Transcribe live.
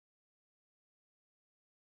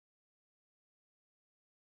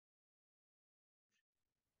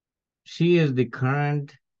She is the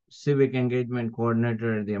current civic engagement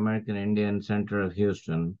coordinator at the American Indian Center of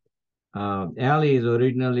Houston. Allie is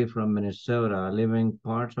originally from Minnesota, living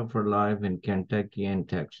parts of her life in Kentucky and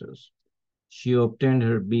Texas. She obtained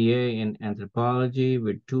her BA in anthropology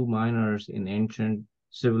with two minors in ancient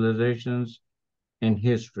civilizations and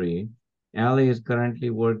history. Allie is currently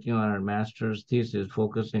working on her master's thesis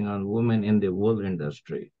focusing on women in the wool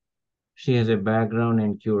industry. She has a background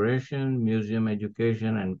in curation, museum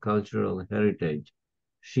education, and cultural heritage.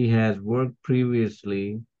 She has worked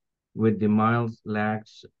previously with the Miles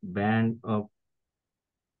Lax Band of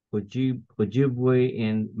Ojibwe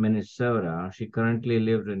in Minnesota. She currently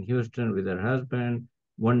lives in Houston with her husband,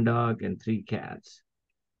 one dog, and three cats.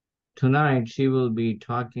 Tonight, she will be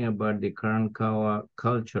talking about the Karankawa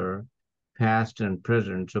culture, past and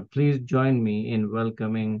present. So please join me in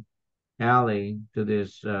welcoming Ali to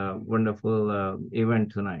this wonderful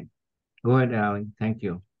event tonight. Go ahead, Ali. Thank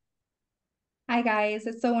you. Hi guys,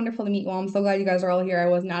 it's so wonderful to meet you all. I'm so glad you guys are all here. I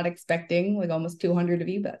was not expecting like almost 200 of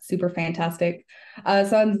you, but super fantastic. So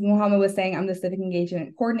as Muhammad was saying, I'm the Civic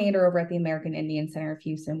Engagement Coordinator over at the American Indian Center of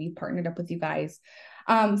Houston. We've partnered up with you guys.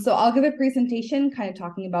 So I'll give a presentation kind of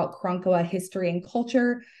talking about Karankawa history and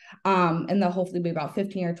culture, and they'll hopefully be about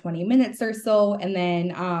 15 or 20 minutes or so. And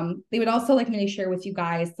then they would also like me to share with you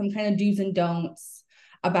guys some kind of do's and don'ts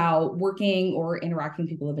about working or interacting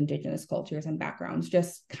with people of indigenous cultures and backgrounds,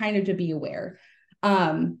 just kind of to be aware.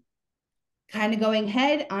 Um, Kind of going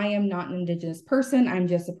ahead, I am not an indigenous person. I'm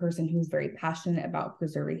just a person who's very passionate about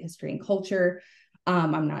preserving history and culture.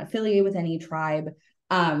 I'm not affiliated with any tribe.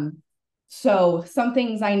 So some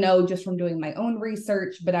things I know just from doing my own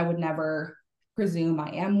research, but I would never presume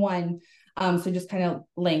I am one. So just kind of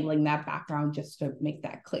laying that background just to make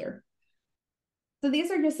that clear. So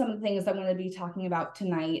these are just some of the things I want to be talking about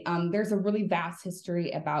tonight. There's a really vast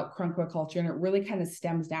history about Karankawa culture, and it really kind of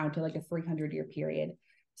stems down to like a 300-year period.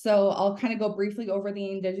 So I'll kind of go briefly over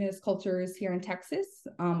the indigenous cultures here in Texas.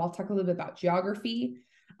 I'll talk a little bit about geography,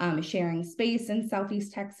 sharing space in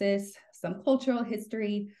Southeast Texas, some cultural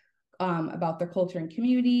history about their culture and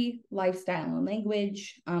community, lifestyle and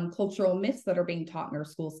language, cultural myths that are being taught in our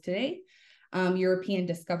schools today, European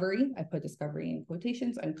discovery, I put discovery in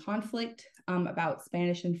quotations, and conflict, about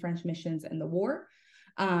Spanish and French missions and the war,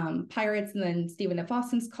 pirates, and then Stephen F.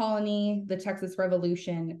 Austin's colony, the Texas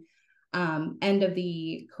Revolution, end of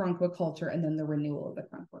the Karankawa culture, and then the renewal of the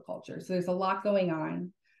Karankawa culture. So there's a lot going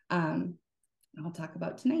on I'll talk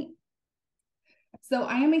about tonight. So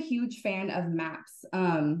I am a huge fan of maps.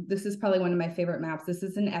 This is probably one of my favorite maps. This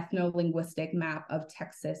is an ethno-linguistic map of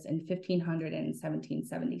Texas in 1500 and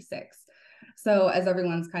 1776. So as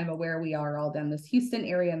everyone's kind of aware, we are all down this Houston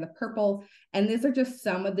area in the purple. And these are just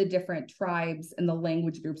some of the different tribes and the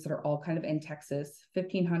language groups that are all kind of in Texas,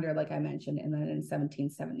 1500, like I mentioned, and then in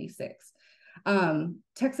 1776.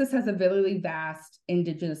 Texas has a really vast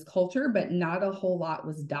indigenous culture, but not a whole lot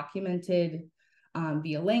was documented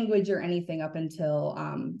via language or anything up until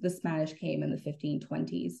the Spanish came in the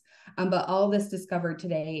 1520s. But all this discovered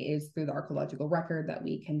today is through the archaeological record that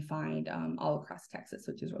we can find all across Texas,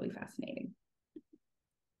 which is really fascinating.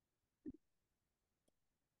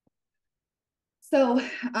 So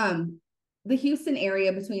the Houston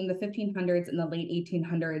area between the 1500s and the late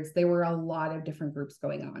 1800s, there were a lot of different groups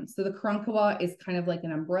going on. So the Karankawa is kind of like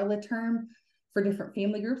an umbrella term for different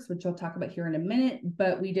family groups, which I'll talk about here in a minute,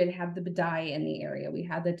 but we did have the Badai in the area. We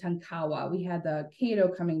had the Tankawa, we had the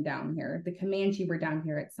Caddo coming down here, the Comanche were down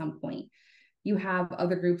here at some point. You have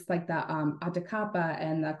other groups like the Atacapa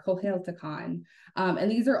and the Coheltacan.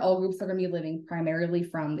 And these are all groups that are going to be living primarily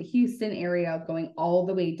from the Houston area, going all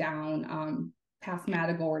the way down past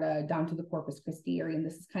Matagorda, down to the Corpus Christi area. And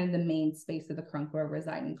this is kind of the main space of the Karankawa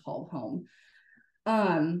reside and call home.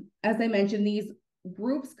 As I mentioned, these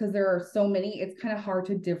groups, because there are so many, it's kind of hard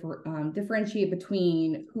to differentiate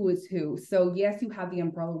between who is who. So yes, you have the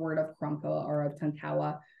umbrella word of Karankawa or of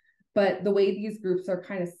Tankawa, but the way these groups are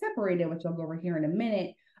kind of separated, which I'll go over here in a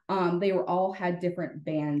minute, they were all had different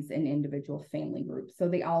bands and individual family groups. So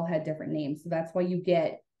they all had different names. So that's why you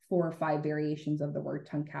get 4 or 5 variations of the word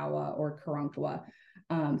Tankawa or Karankawa.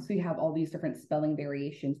 So you have all these different spelling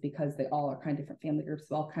variations because they all are kind of different family groups.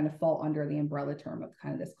 So all kind of fall under the umbrella term of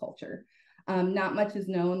kind of this culture. Not much is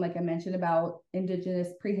known, like I mentioned, about indigenous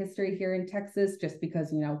prehistory here in Texas, just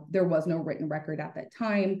because, you know, there was no written record at that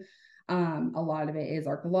time. A lot of it is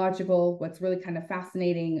archaeological. What's really kind of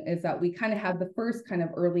fascinating is that we kind of have the first kind of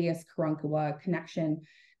earliest Karankawa connection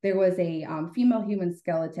there was a female human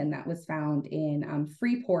skeleton that was found in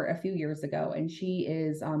Freeport a few years ago, and she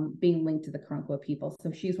is being linked to the Karankawa people.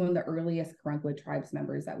 So she's one of the earliest Karankawa tribes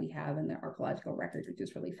members that we have in the archaeological records, which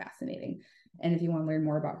is really fascinating. And if you want to learn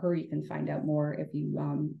more about her, you can find out more if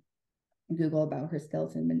you Google about her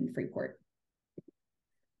skeleton in Freeport.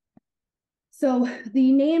 So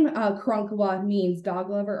the name Karankawa means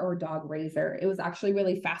dog lover or dog raiser. It was actually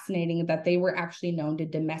really fascinating that they were actually known to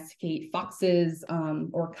domesticate foxes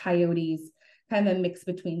or coyotes, kind of a mix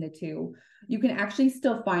between the two. You can actually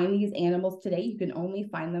still find these animals today. You can only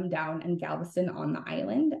find them down in Galveston on the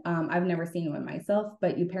island. I've never seen one myself,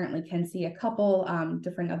 but you apparently can see a couple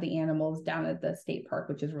different of the animals down at the state park,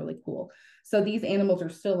 which is really cool. So these animals are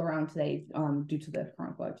still around today due to the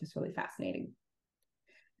Karankawa, which is really fascinating.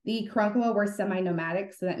 The Karankawa were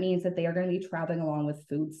semi-nomadic, so that means that they are going to be traveling along with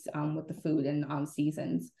with the food and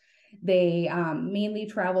seasons. They mainly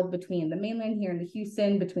traveled between the mainland here in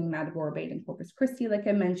Houston, between Matagorda Bay and Corpus Christi, like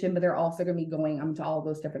I mentioned, but they're also going to be going to all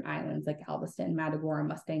those different islands like Galveston, Matagorda,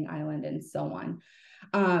 Mustang Island, and so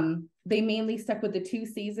on. They mainly stuck with the two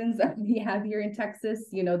seasons that we have here in Texas,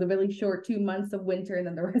 the really short 2 months of winter and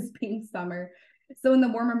then the rest being summer. So in the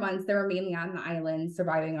warmer months, they were mainly on the island,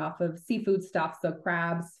 surviving off of seafood stuff, so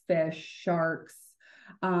crabs, fish, sharks,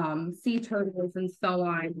 sea turtles, and so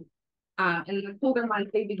on. In the colder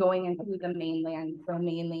months, they'd be going into the mainland, so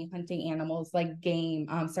mainly hunting animals like game,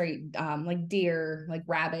 like deer, like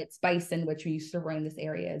rabbits, bison, which we used to run in this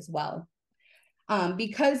area as well.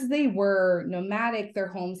 Because they were nomadic, their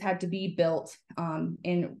homes had to be built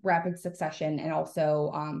in rapid succession and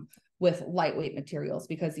also with lightweight materials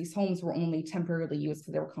because these homes were only temporarily used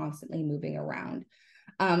because they were constantly moving around.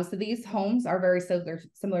 So these homes are very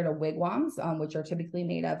similar to wigwams, which are typically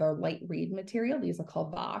made of a light reed material. These are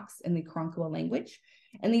called box in the Karankawa language.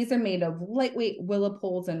 And these are made of lightweight willow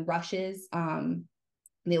poles and rushes.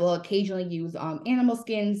 They will occasionally use animal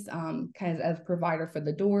skins kind of as a provider for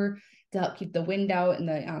the door to help keep the wind out. In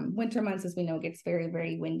the winter months, as we know, it gets very,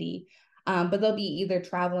 very windy. But they'll be either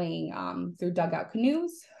traveling through dugout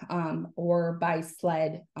canoes or by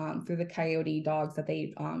sled through the coyote dogs that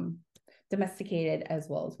they domesticated, as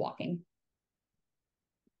well as walking.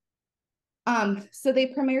 So they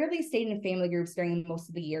primarily stayed in family groups during most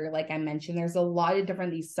of the year. Like I mentioned, there's a lot of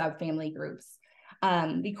different these subfamily groups.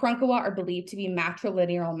 The Karankawa are believed to be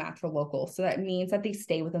matrilineal and matrilocal. So that means that they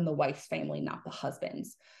stay within the wife's family, not the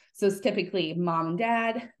husband's. So it's typically mom and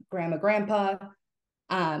dad, grandma, grandpa,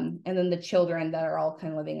 and then the children that are all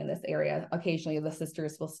kind of living in this area. Occasionally the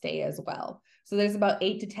sisters will stay as well. So there's about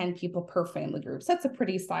 8 to 10 people per family group. So that's a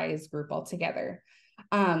pretty sized group altogether.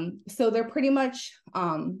 So they're pretty much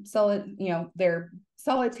they're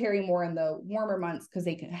solitary more in the warmer months because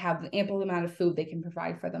they can have the ample amount of food they can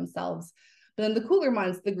provide for themselves. But in the cooler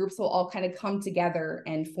months, the groups will all kind of come together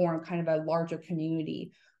and form kind of a larger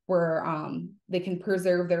community where they can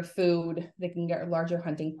preserve their food, they can get larger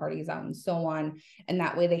hunting parties out and so on. And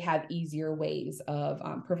that way they have easier ways of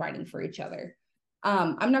providing for each other.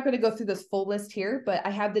 I'm not going to go through this full list here, but I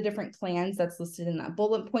have the different clans that's listed in that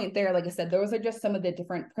bullet point there. Like I said, those are just some of the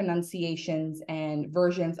different pronunciations and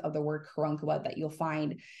versions of the word Karankawa that you'll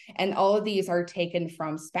find. And all of these are taken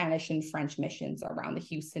from Spanish and French missions around the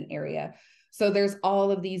Houston area. So there's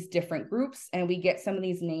all of these different groups, and we get some of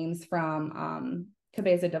these names from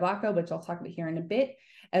Cabeza de Vaca, which I'll talk about here in a bit,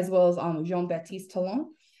 as well as Jean-Baptiste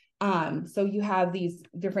Talon. So you have these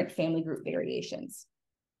different family group variations.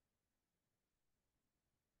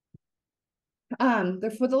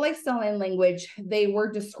 For the lifestyle and language, they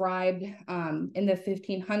were described in the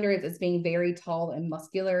 1500s as being very tall and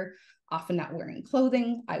muscular, often not wearing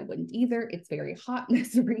clothing. I wouldn't either. It's very hot in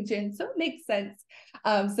this region, so it makes sense.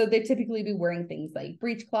 So they typically be wearing things like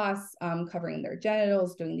breechcloths, covering their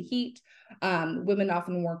genitals during the heat. Women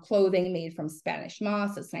often wore clothing made from Spanish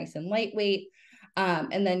moss. It's nice and lightweight.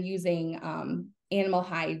 And then using animal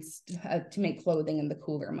hides to make clothing in the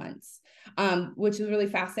cooler months, which is really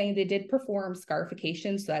fascinating. They did perform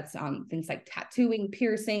scarification, so that's things like tattooing,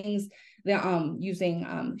 piercings,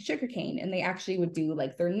 using sugarcane, and they actually would do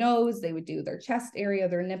like their nose, they would do their chest area,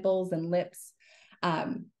 their nipples and lips.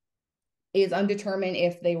 It is undetermined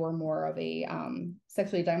if they were more of a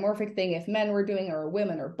sexually dimorphic thing, if men were doing it or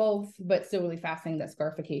women or both, but still really fascinating that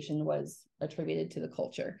scarification was attributed to the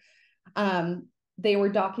culture. They were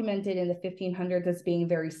documented in the 1500s as being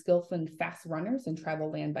very skillful and fast runners and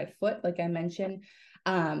travel land by foot, like I mentioned.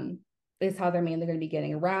 Is how they're mainly going to be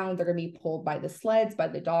getting around. They're going to be pulled by the sleds, by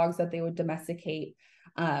the dogs that they would domesticate,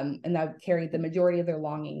 and that would carry the majority of their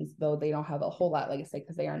longings, though they don't have a whole lot, like I said,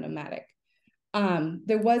 because they are nomadic.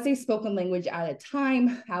 There was a spoken language at a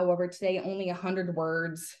time. However, today only 100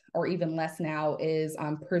 words or even less now is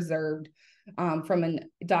preserved from a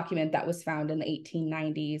document that was found in the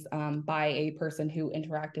 1890s by a person who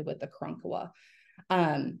interacted with the Karankawa.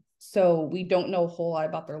 So we don't know a whole lot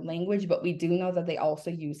about their language, but we do know that they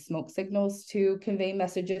also use smoke signals to convey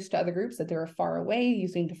messages to other groups that they're far away,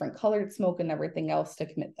 using different colored smoke and everything else to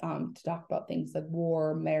talk about things like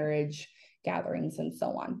war, marriage, gatherings, and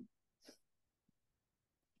so on.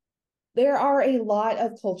 There are a lot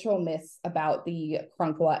of cultural myths about the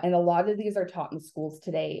Karankawa, and a lot of these are taught in schools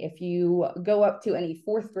today. If you go up to any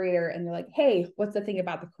fourth grader and you're like, hey, what's the thing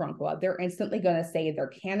about the Karankawa? They're instantly going to say they're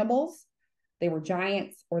cannibals, they were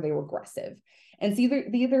giants, or they were aggressive. And so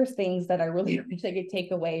these are things that I really wish I could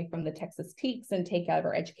take away from the Texas Teaks and take out of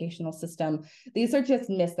our educational system. These are just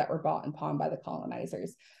myths that were brought upon by the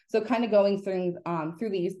colonizers. So kind of going through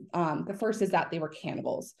these, the first is that they were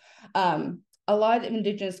cannibals. A lot of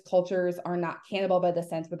indigenous cultures are not cannibal by the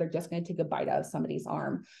sense where they're just going to take a bite out of somebody's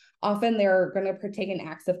arm. Often they're going to partake in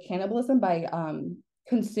acts of cannibalism by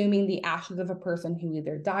consuming the ashes of a person who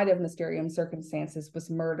either died of mysterious circumstances, was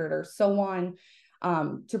murdered, or so on,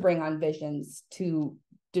 to bring on visions to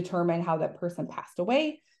determine how that person passed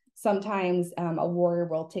away. Sometimes a warrior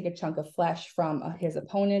will take a chunk of flesh from his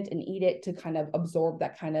opponent and eat it to kind of absorb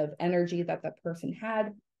that kind of energy that that person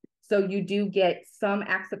had. So you do get some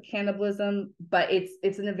acts of cannibalism, but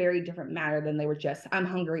it's in a very different manner than they were just, I'm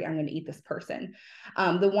hungry, I'm going to eat this person.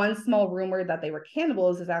 The one small rumor that they were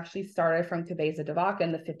cannibals is actually started from Cabeza de Vaca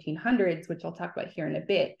in the 1500s, which I'll talk about here in a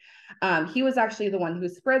bit. He was actually the one who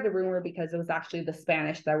spread the rumor because it was actually the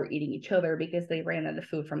Spanish that were eating each other because they ran out of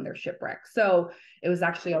food from their shipwreck. So it was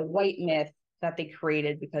actually a white myth that they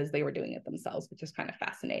created because they were doing it themselves, which is kind of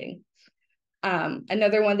fascinating.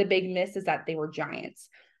 Another one of the big myths is that they were giants.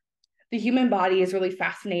 The human body is really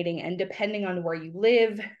fascinating, and depending on where you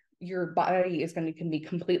live, your body is can be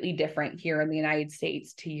completely different here in the United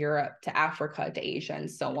States to Europe, to Africa, to Asia,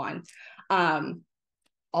 and so on.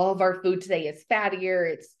 All of our food today is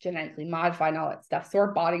fattier, it's genetically modified, and all that stuff. So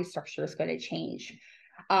our body structure is going to change.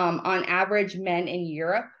 On average, men in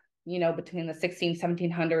Europe, between the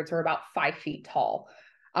 1700s were about 5 feet tall.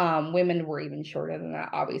 Women were even shorter than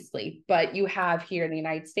that, obviously. But you have here in the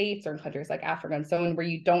United States or in countries like Africa and so on, where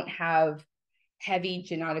you don't have heavy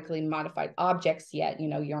genetically modified objects yet. You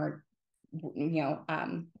aren't,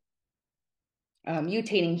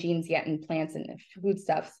 mutating genes yet in plants and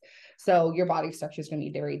foodstuffs. So your body structure is going to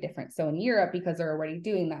be very different. So in Europe, because they're already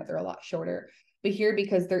doing that, they're a lot shorter. But here,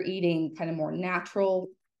 because they're eating kind of more natural,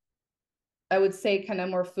 I would say kind of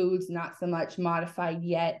more foods, not so much modified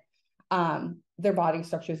yet. Their body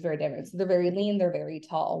structure is very different. So they're very lean, they're very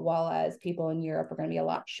tall, while as people in Europe are going to be a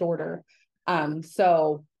lot shorter.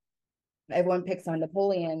 So everyone picks on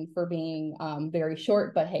Napoleon for being very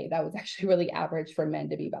short, but hey, that was actually really average for men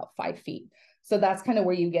to be about 5 feet. So that's kind of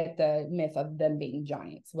where you get the myth of them being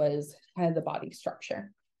giants, was kind of the body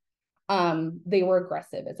structure. They were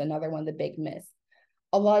aggressive. It's another one of the big myths.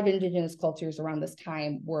 A lot of indigenous cultures around this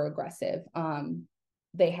time were aggressive.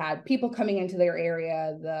 They had people coming into their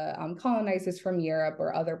area. The colonizers from Europe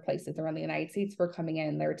or other places around the United States were coming in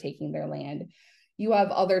and they were taking their land. You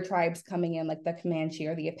have other tribes coming in, like the Comanche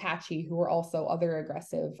or the Apache, who were also other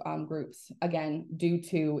aggressive groups, again, due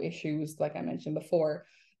to issues, like I mentioned before,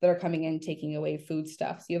 that are coming in, taking away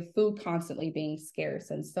foodstuffs. You have food constantly being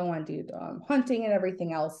scarce and so on due to hunting and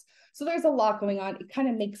everything else. So there's a lot going on. It kind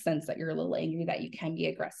of makes sense that you're a little angry, that you can be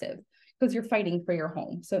aggressive because you're fighting for your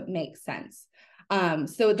home. So it makes sense.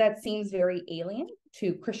 So that seems very alien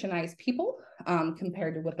to Christianized people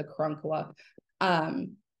compared to what the Karankawa.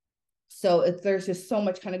 So there's just so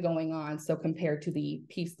much kind of going on. So compared to the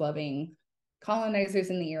peace-loving colonizers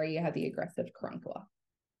in the area, you have the aggressive Karankawa.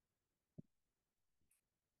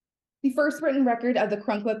 The first written record of the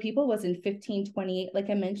Karankawa people was in 1528, like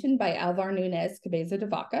I mentioned, by Alvar Nunez Cabeza de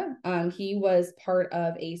Vaca. He was part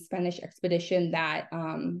of a Spanish expedition that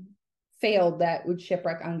failed, that would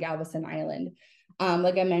shipwreck on Galveston Island.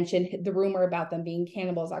 Like I mentioned, the rumor about them being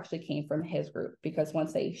cannibals actually came from his group, because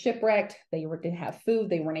once they shipwrecked, they didn't have food,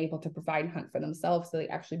 they weren't able to provide and hunt for themselves, so they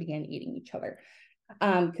actually began eating each other.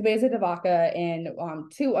 Cabeza de Vaca and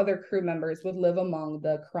 2 other crew members would live among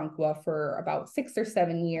the Karankawa for about 6 or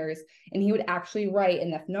 7 years, and he would actually write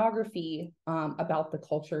an ethnography about the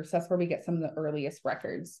culture. So that's where we get some of the earliest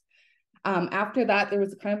records. After that, there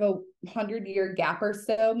was kind of a 100-year gap or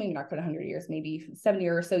so, maybe not quite 100 years, maybe 70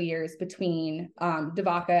 or so years between de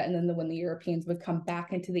Vaca and then when the Europeans would come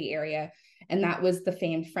back into the area. And that was the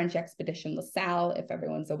famed French expedition La Salle, if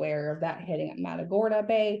everyone's aware of that, hitting at Matagorda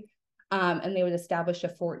Bay. And they would establish a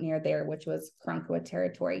fort near there, which was Karankawa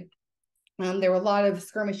territory. There were a lot of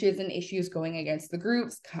skirmishes and issues going against the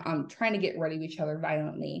groups, trying to get rid of each other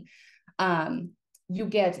violently. You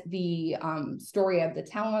get the story of the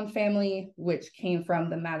Talon family, which came from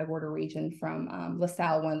the Matagorda region from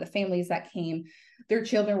LaSalle, one of the families that came. Their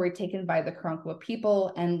children were taken by the Karankawa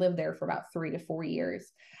people and lived there for about 3 to 4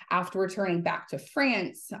 years. After returning back to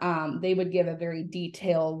France, they would give a very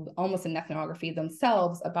detailed, almost an ethnography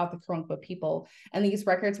themselves about the Karankawa people. And these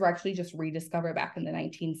records were actually just rediscovered back in the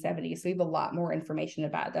 1970s. So we have a lot more information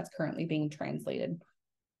about it that's currently being translated.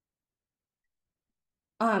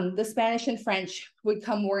 The Spanish and French would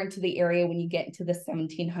come more into the area when you get into the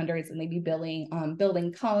 1700s, and they'd be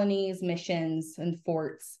building colonies, missions, and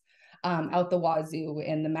forts out the wazoo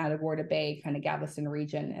in the Matagorda Bay, kind of Galveston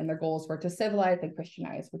region. And their goals were to civilize and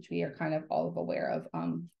Christianize, which we are kind of all aware of,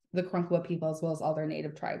 the Karankawa people as well as all their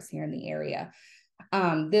native tribes here in the area.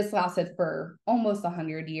 This lasted for almost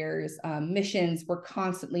 100 years. Missions were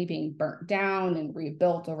constantly being burnt down and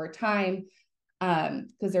rebuilt over time,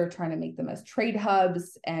 because they're trying to make them as trade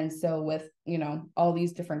hubs. And so with, all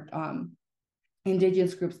these different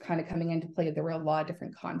indigenous groups kind of coming into play, there were a lot of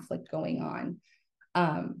different conflict going on.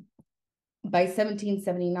 By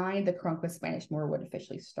 1779, the Karankawa Spanish War would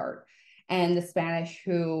officially start. And the Spanish,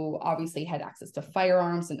 who obviously had access to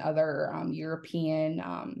firearms and other European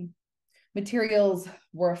materials,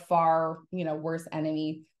 were a far, worse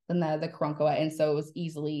enemy than the Karankawa. And so it was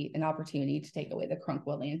easily an opportunity to take away the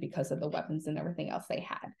Karankawa land because of the weapons and everything else they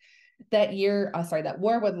had. That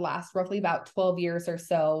war would last roughly about 12 years or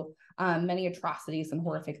so. Many atrocities and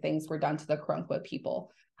horrific things were done to the Karankawa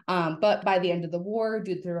people. But by the end of the war,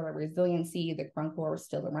 due to their resiliency, the Karankawa were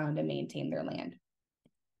still around and maintained their land.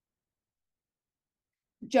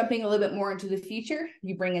 Jumping a little bit more into the future,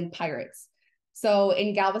 you bring in pirates. So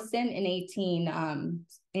in Galveston in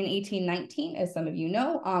 1819, as some of you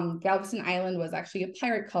know, Galveston Island was actually a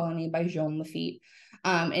pirate colony by Jean Lafitte.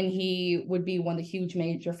 And he would be one of the huge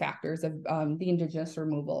major factors of the indigenous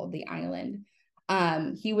removal of the island.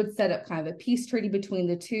 He would set up kind of a peace treaty between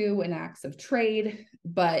the two in acts of trade,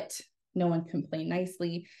 but no one complained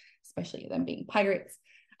nicely, especially them being pirates.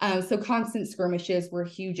 So constant skirmishes were a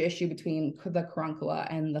huge issue between the Karankawa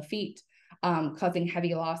and Lafitte, causing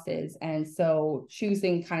heavy losses. And so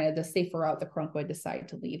choosing kind of the safer route, the Karankawa decided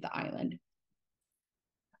to leave the island.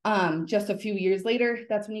 Just a few years later,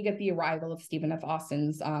 that's when you get the arrival of Stephen F.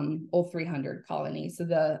 Austin's Old 300 colony. So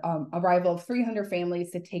the arrival of 300 families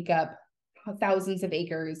to take up thousands of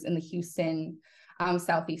acres in the Houston,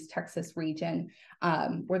 Southeast Texas region,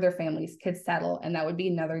 where their families could settle. And that would be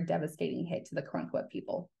another devastating hit to the Karankawa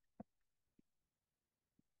people.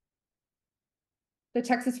 The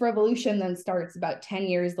Texas Revolution then starts about 10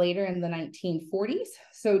 years later in the 1940s.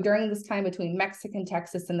 So during this time between Mexican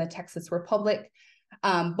Texas and the Texas Republic,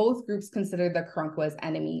 both groups considered the Karankawa as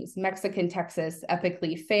enemies. Mexican Texas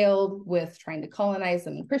epically failed with trying to colonize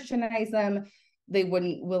them and Christianize them. They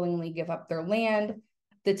wouldn't willingly give up their land.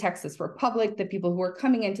 The Texas Republic, the people who were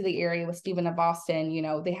coming into the area with Stephen of Boston,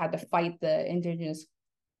 they had to fight the indigenous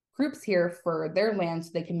groups here for their land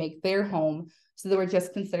so they can make their home. So they were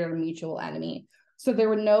just considered a mutual enemy. So there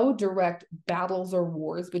were no direct battles or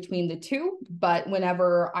wars between the two, but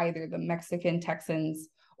whenever either the Mexican Texans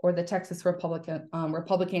or the Texas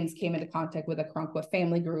Republicans came into contact with a Karankawa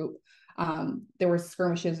family group, there were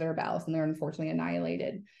skirmishes or battles, and they're unfortunately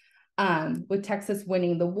annihilated. With Texas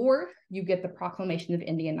winning the war, you get the Proclamation of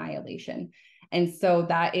Indian Annihilation. And so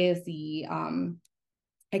that is the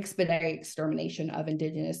expedited extermination of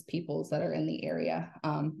indigenous peoples that are in the area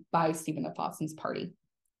by Stephen F. Austin's party.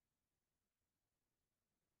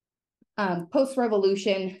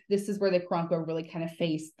 Post-revolution, this is where the Karankawa really kind of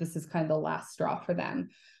faced, this is kind of the last straw for them.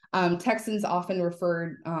 Texans often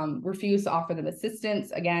refused to offer them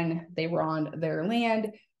assistance. Again, they were on their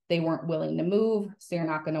land. They weren't willing to move. So you're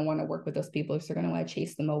not going to want to work with those people. So you're going to want to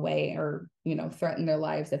chase them away or, threaten their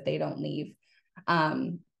lives if they don't leave.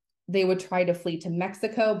 They would try to flee to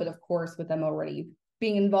Mexico, but of course, with them already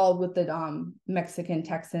being involved with the Mexican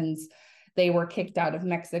Texans, they were kicked out of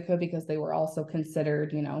Mexico because they were also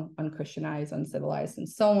considered, unchristianized, uncivilized, and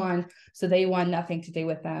so on. So they wanted nothing to do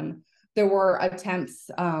with them. There were attempts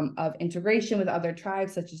of integration with other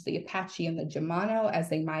tribes, such as the Apache and the Germano, as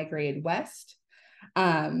they migrated west.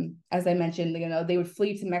 As I mentioned, they would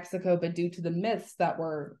flee to Mexico, but due to the myths that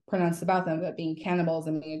were pronounced about them, about being cannibals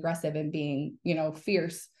and being aggressive and being,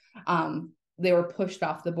 fierce, they were pushed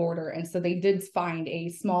off the border. And so they did find a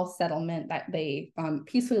small settlement that they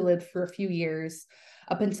peacefully lived for a few years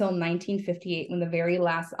up until 1958, when the very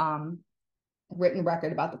last written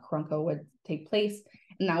record about the Karankawa would take place.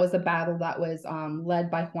 And that was a battle that was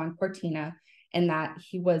led by Juan Cortina. and that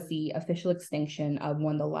he was the official extinction of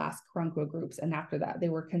one of the last Karankawa groups. And after that, they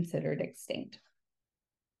were considered extinct.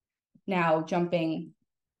 Now, jumping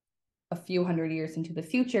a few hundred years into the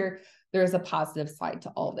future, there is a positive side to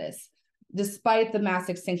all this. Despite the mass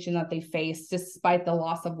extinction that they faced, despite the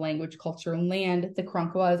loss of language, culture, and land, the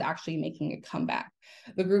Karankawa is actually making a comeback.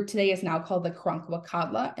 The group today is now called the Karankawa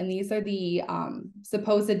Kadla, and these are the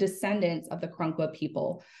supposed descendants of the Karankawa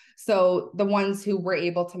people. So the ones who were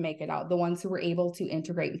able to make it out, the ones who were able to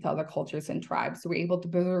integrate with other cultures and tribes, who were able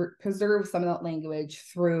to preserve some of that language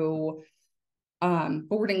through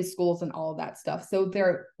boarding schools and all of that stuff. So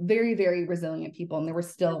they're very, very resilient people, and they were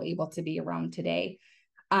still able to be around today.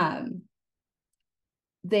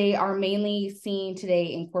 They are mainly seen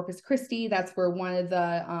today in Corpus Christi. That's where one of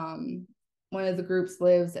the groups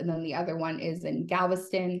lives, and then the other one is in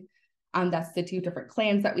Galveston. That's the two different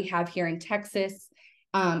clans that we have here in Texas.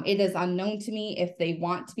 It is unknown to me if they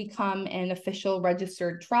want to become an official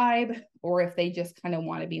registered tribe, or if they just kind of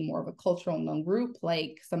want to be more of a cultural known group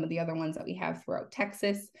like some of the other ones that we have throughout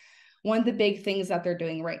Texas. One of the big things that they're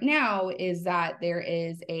doing right now is that there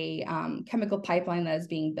is a chemical pipeline that is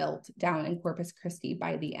being built down in Corpus Christi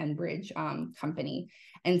by the Enbridge company.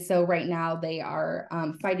 And so right now they are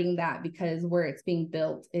fighting that because where it's being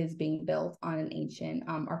built is being built on an ancient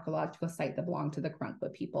archaeological site that belonged to the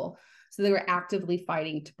Karankawa people. So they were actively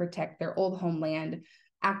fighting to protect their old homeland,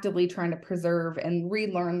 actively trying to preserve and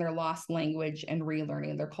relearn their lost language and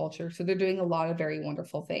relearning their culture. So they're doing a lot of very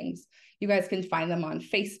wonderful things. You guys can find them on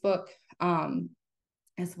Facebook,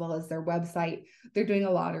 as well as their website. They're doing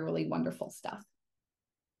a lot of really wonderful stuff.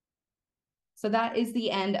 So that is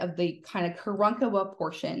the end of the kind of Karankawa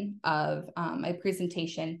portion of my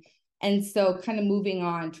presentation. And so kind of moving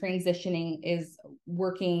on, transitioning is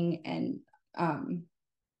working and,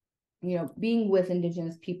 being with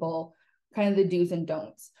Indigenous people, kind of the do's and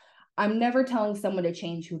don'ts. I'm never telling someone to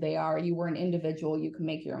change who they are. You are an individual. You can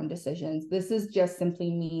make your own decisions. This is just simply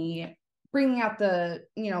me bringing out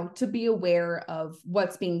to be aware of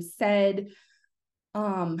what's being said,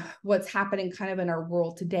 what's happening kind of in our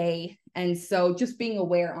world today. And so just being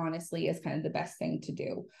aware, honestly, is kind of the best thing to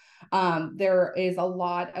do. There is a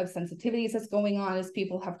lot of sensitivities that's going on, as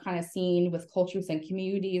people have kind of seen with cultures and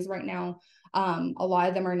communities right now. A lot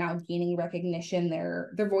of them are now gaining recognition.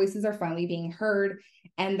 Their voices are finally being heard,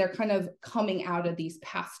 and they're kind of coming out of these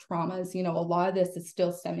past traumas. A lot of this is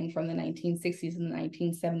still stemming from the 1960s and the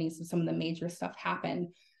 1970s, so some of the major stuff happened.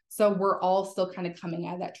 So we're all still kind of coming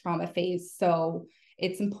out of that trauma phase. So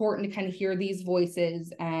it's important to kind of hear these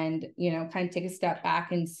voices and, kind of take a step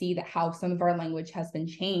back and see that how some of our language has been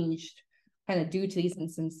changed kind of due to these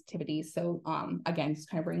insensitivities. So again, just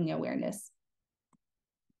kind of bringing awareness.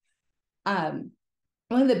 One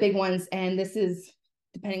of the big ones, and this is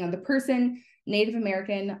depending on the person, Native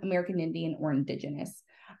American, American Indian, or Indigenous.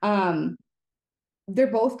 They're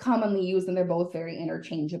both commonly used, and they're both very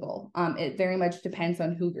interchangeable. It very much depends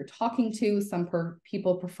on who you're talking to. Some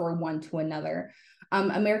people prefer one to another.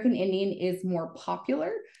 American Indian is more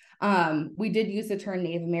popular. We did use the term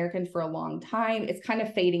Native American for a long time. It's kind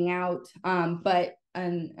of fading out, but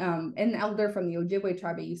an elder from the Ojibwe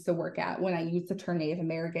tribe I used to work at, when I used the term Native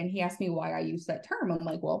American, he asked me why I used that term. I'm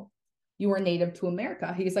like, well, you are native to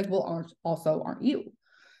America. He's like, well, aren't you?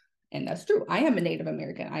 And that's true. I am a Native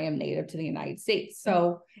American. I am native to the United States.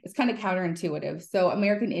 So it's kind of counterintuitive. So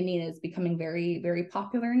American Indian is becoming very, very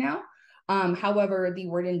popular now. However, the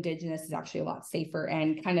word Indigenous is actually a lot safer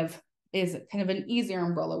and is kind of an easier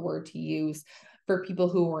umbrella word to use for people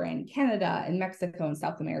who are in Canada and Mexico and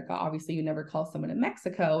South America. Obviously, you never call someone in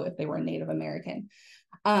Mexico if they were a Native American.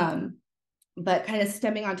 But kind of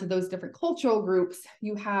stemming onto those different cultural groups,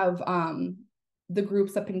 you have the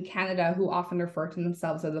groups up in Canada who often refer to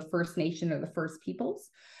themselves as the First Nation or the First Peoples,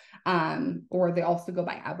 or they also go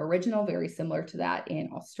by Aboriginal, very similar to that in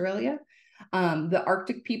Australia. The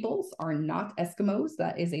Arctic peoples are not Eskimos.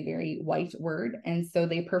 That is a very white word. And so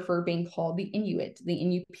they prefer being called the Inuit, the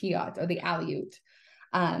Inupiat, or the Aleut.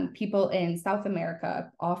 People in South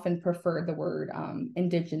America often prefer the word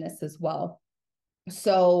Indigenous as well.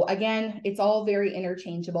 So again, it's all very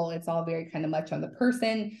interchangeable. It's all very kind of much on the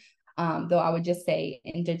person. Though I would just say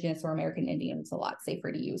Indigenous or American Indian is a lot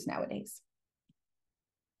safer to use nowadays.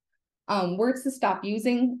 Words to stop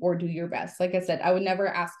using or do your best. Like I said, I would never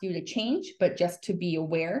ask you to change, but just to be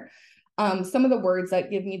aware. Some of the words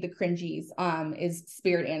that give me the cringies is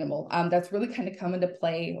spirit animal. That's really kind of come into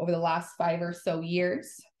play over the last 5 or so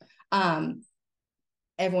years.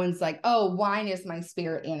 Everyone's like, oh, wine is my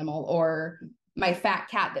spirit animal, or my fat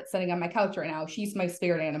cat that's sitting on my couch right now, she's my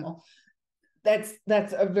spirit animal. That's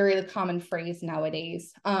a very common phrase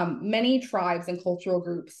nowadays. Many tribes and cultural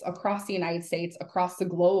groups across the United States, across the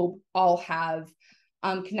globe, all have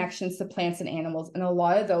connections to plants and animals, and a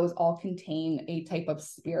lot of those all contain a type of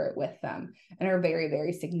spirit with them and are very,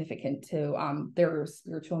 very significant to their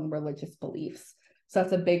spiritual and religious beliefs. So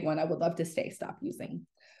that's a big one. I would love to stop using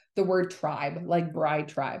the word tribe, like bride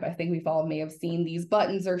tribe. I think we've all may have seen these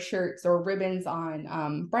buttons or shirts or ribbons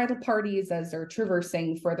on bridal parties as they're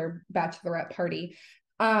traversing for their bachelorette party.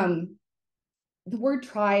 The word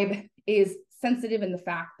tribe is sensitive in the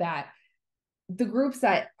fact that the groups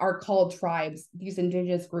that are called tribes, these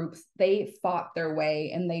indigenous groups, they fought their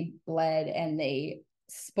way and they bled and they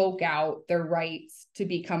spoke out their rights to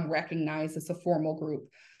become recognized as a formal group,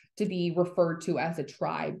 to be referred to as a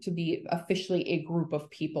tribe, to be officially a group of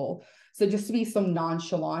people. So just to be so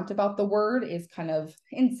nonchalant about the word is kind of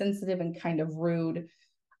insensitive and kind of rude.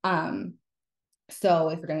 So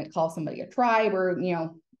if you're going to call somebody a tribe or,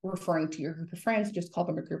 referring to your group of friends, just call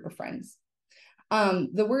them a group of friends.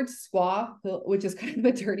 The word squaw, which is kind of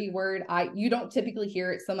a dirty word, you don't typically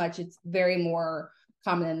hear it so much. It's very more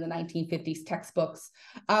common in the 1950s textbooks,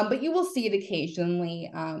 but you will see it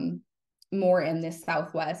occasionally more in this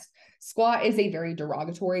Southwest. Squaw is a very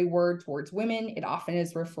derogatory word towards women. It often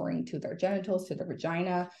is referring to their genitals, to their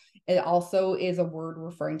vagina. It also is a word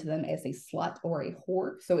referring to them as a slut or a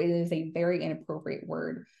whore. So it is a very inappropriate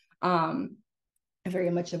word.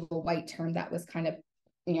 Very much of a white term that was kind of,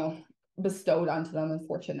 bestowed onto them,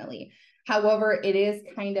 unfortunately. However, it is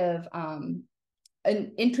kind of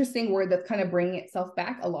an interesting word that's kind of bringing itself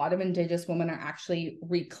back. A lot of Indigenous women are actually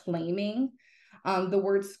reclaiming the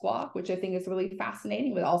word squaw, which I think is really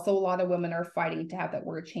fascinating, but also a lot of women are fighting to have that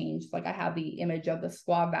word changed. Like I have the image of the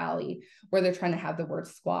Squaw Valley where they're trying to have the word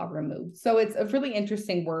squaw removed. So it's a really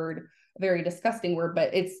interesting word, a very disgusting word,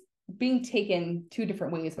 but it's being taken two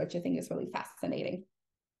different ways, which I think is really fascinating.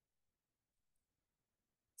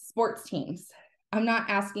 Sports teams. I'm not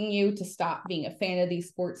asking you to stop being a fan of these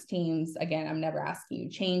sports teams. Again, I'm never asking you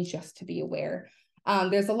to change, just to be aware.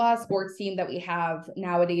 There's a lot of sports teams that we have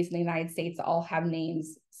nowadays in the United States that all have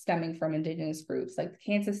names stemming from Indigenous groups, like the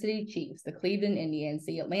Kansas City Chiefs, the Cleveland Indians,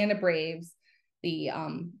 the Atlanta Braves, the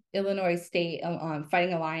Illinois State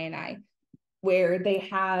Fighting Illini, where they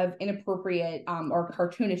have inappropriate or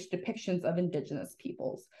cartoonish depictions of Indigenous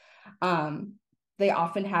peoples. They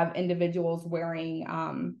often have individuals wearing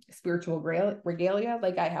spiritual regalia.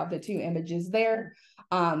 Like I have the two images there.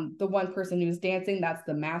 The one person who's dancing, that's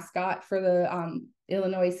the mascot for the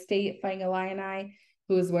Illinois State Fighting Illini,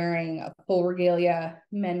 who is wearing a full regalia,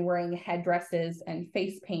 men wearing headdresses and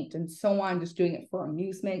face paint and so on, just doing it for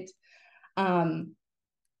amusement.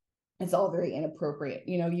 It's all very inappropriate.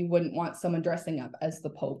 You wouldn't want someone dressing up as the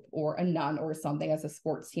Pope or a nun or something as a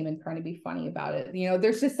sports team and trying to be funny about it.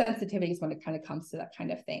 There's just sensitivities when it kind of comes to that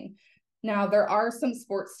kind of thing. Now, there are some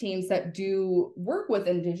sports teams that do work with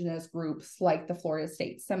Indigenous groups, like the Florida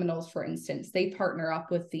State Seminoles, for instance. They partner up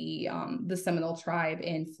with the Seminole tribe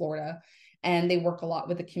in Florida, and they work a lot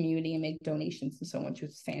with the community and make donations and so on, which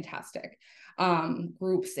is fantastic.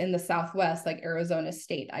 Groups in the Southwest, like Arizona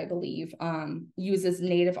State, I believe, uses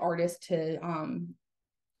Native artists to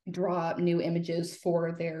draw up new images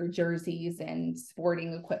for their jerseys and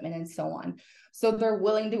sporting equipment and so on. So they're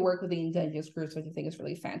willing to work with the Indigenous groups, which I think is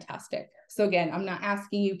really fantastic. So again, I'm not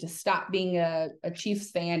asking you to stop being a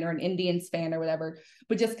Chiefs fan or an Indians fan or whatever,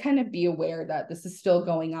 but just kind of be aware that this is still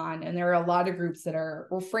going on. And there are a lot of groups that are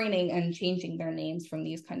refraining and changing their names from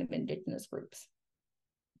these kind of Indigenous groups.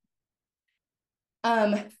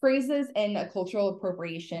 Phrases and cultural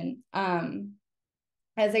appropriation.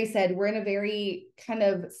 As I said, we're in a very kind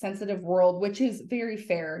of sensitive world, which is very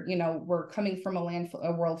fair. We're coming from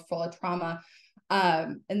a world full of trauma.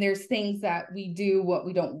 And there's things that we do, what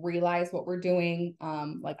we don't realize what we're doing.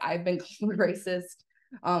 Like I've been called racist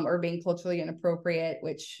or being culturally inappropriate,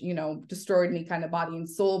 which, destroyed me kind of body and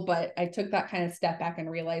soul. But I took that kind of step back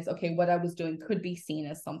and realized, okay, what I was doing could be seen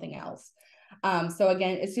as something else. So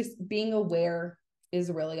again, it's just being aware is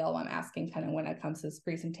really all I'm asking kind of when it comes to this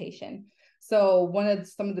presentation. So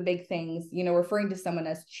some of the big things, referring to someone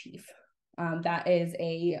as chief, that is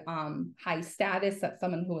a high status. That's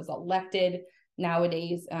someone who is elected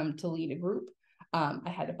nowadays to lead a group. I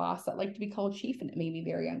had a boss that liked to be called chief, and it made me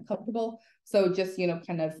very uncomfortable. So just,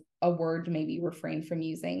 kind of a word to maybe refrain from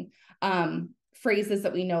using. Phrases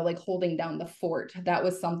that we know, like holding down the fort. That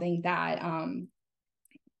was something that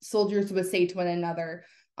soldiers would say to one another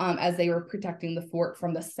as they were protecting the fort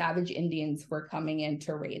from the savage Indians who were coming in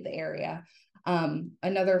to raid the area.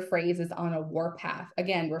 Another phrase is on a warpath,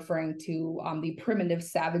 again, referring to the primitive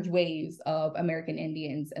savage ways of American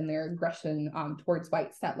Indians and their aggression towards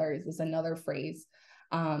white settlers is another phrase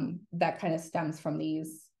that kind of stems from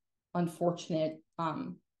these unfortunate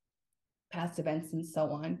past events and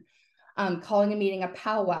so on. Calling a meeting a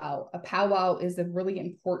powwow. A powwow is a really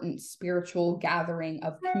important spiritual gathering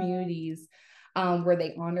of communities where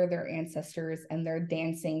they honor their ancestors and they're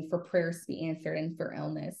dancing for prayers to be answered and for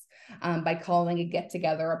illness. By calling a get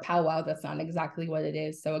together a powwow, that's not exactly what it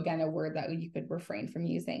is. So, again, a word that you could refrain from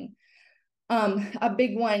using. A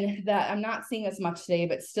big one that I'm not seeing as much today,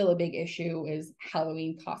 but still a big issue is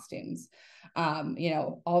Halloween costumes.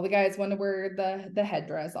 All the guys want to wear the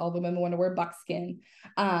headdress, all the women want to wear buckskin.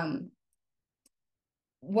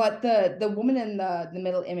 What the woman in the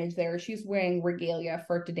middle image there, she's wearing regalia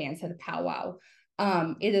for to dance at a powwow.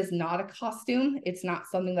 It is not a costume. It's not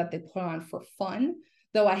something that they put on for fun,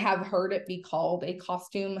 though I have heard it be called a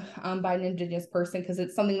costume by an indigenous person because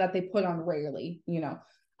it's something that they put on rarely,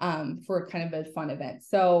 for kind of a fun event.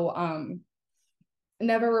 So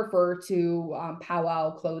never refer to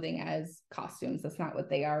powwow clothing as costumes. That's not what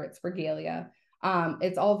they are. It's regalia.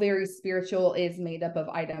 It's all very spiritual. It's made up of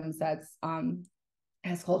items that's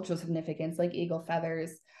has cultural significance, like eagle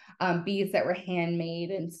feathers, beads that were handmade,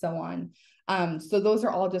 and so on. So those are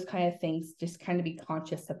all just kind of things just kind of be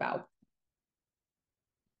conscious about.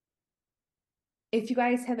 If you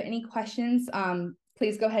guys have any questions,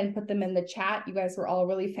 please go ahead and put them in the chat. You guys were all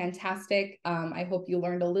really fantastic. I hope you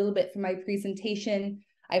learned a little bit from my presentation.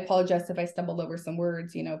 I apologize if I stumbled over some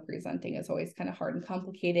words. Presenting is always kind of hard and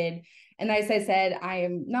complicated. And as I said, I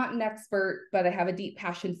am not an expert, but I have a deep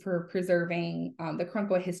passion for preserving the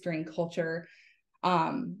Karankawa history and culture.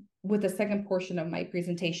 With the second portion of my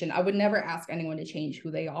presentation, I would never ask anyone to change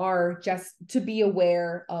who they are, just to be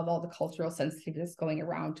aware of all the cultural sensitivities going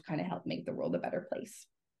around to kind of help make the world a better place.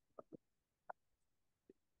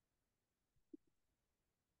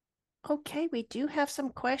 Okay, we do have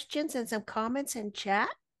some questions and some comments in chat.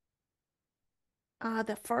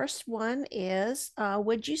 The first one is,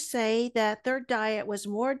 would you say that their diet was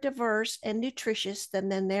more diverse and nutritious than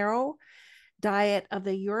the narrow diet of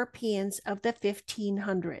the Europeans of the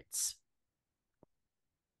 1500s?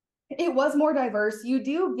 It was more diverse. You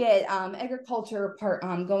do get agriculture part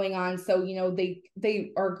going on. So,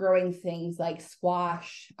 they are growing things like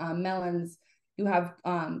squash, melons. You have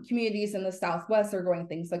communities in the Southwest are growing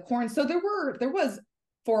things like corn. So there was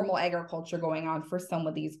formal agriculture going on for some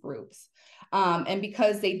of these groups. And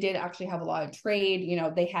because they did actually have a lot of trade,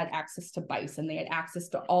 they had access to bison, they had access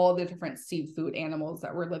to all the different seafood animals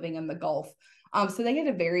that were living in the Gulf. So they had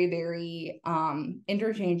a very, very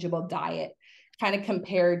interchangeable diet, kind of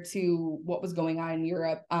compared to what was going on in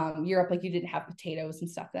Europe. Europe, like, you didn't have potatoes and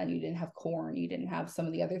stuff then, you didn't have corn, you didn't have some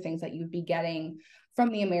of the other things that you'd be getting from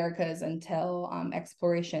the Americas until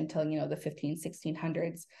exploration, until, the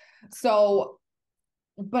 1600s. So,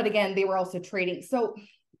 but again, they were also trading. So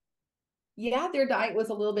yeah, their diet was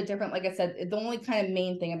a little bit different. Like I said, the only kind of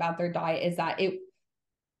main thing about their diet is that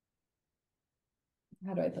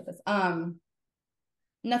how do I put this?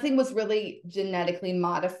 Nothing was really genetically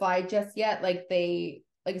modified just yet. Like I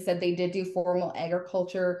said, they did do formal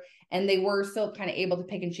agriculture and they were still kind of able to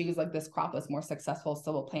pick and choose, like, this crop was more successful,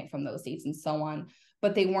 so we'll plant from those seeds and so on.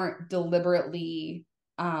 But they weren't deliberately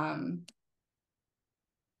kind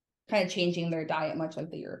of changing their diet much like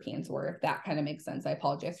the Europeans were, if that kind of makes sense. I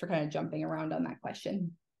apologize for kind of jumping around on that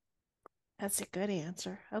question. That's a good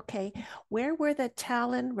answer. Okay. Where were the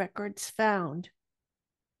Talon records found?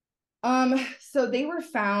 So they were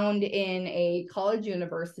found in a college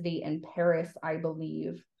university in Paris, I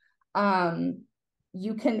believe.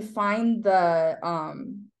 You can find the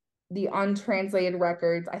untranslated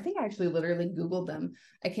records. I think I actually literally Googled them.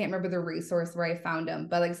 I can't remember the resource where I found them,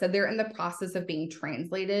 but like I said, they're in the process of being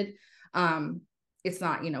translated. It's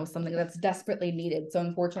not, something that's desperately needed. So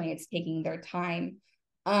unfortunately, it's taking their time.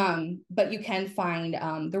 But you can find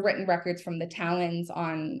the written records from the Talons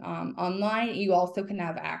online. You also can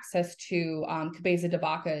have access to Cabeza de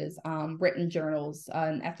Vaca's written journals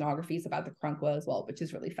and ethnographies about the Karankawa as well, which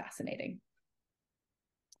is really fascinating.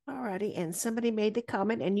 All righty. And somebody made the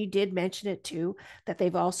comment, and you did mention it too, that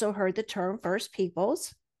they've also heard the term First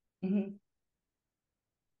Peoples. Mm-hmm.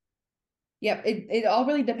 Yep, it all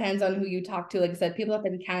really depends on who you talk to. Like I said, people up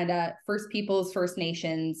in Canada, First Peoples, First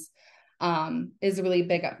Nations is really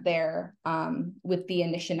big up there with the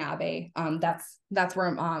Anishinaabe. That's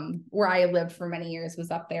where I lived for many years,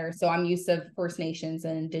 was up there. So I'm used to First Nations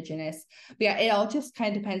and Indigenous. But yeah, it all just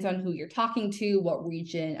kind of depends on who you're talking to, what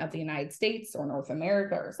region of the United States or North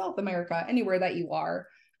America or South America, anywhere that you are.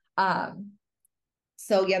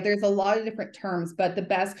 So yeah, there's a lot of different terms, but the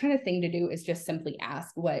best kind of thing to do is just simply ask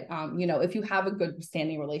what, if you have a good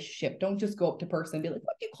standing relationship, don't just go up to person and be like,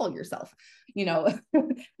 what do you call yourself? Get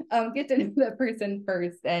to know that person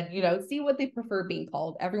first and, see what they prefer being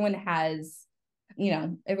called. Everyone has,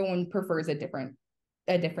 everyone prefers a different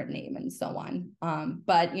name and so on.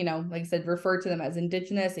 But, like I said, refer to them as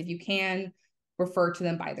Indigenous if you can, refer to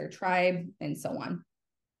them by their tribe and so on.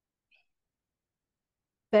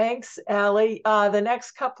 Thanks, Allie. The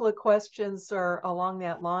next couple of questions are along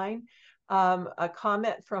that line. A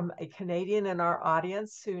comment from a Canadian in our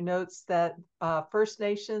audience who notes that First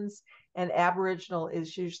Nations and Aboriginal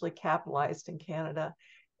is usually capitalized in Canada.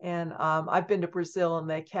 And I've been to Brazil and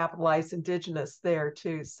they capitalize Indigenous there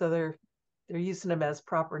too. So they're using them as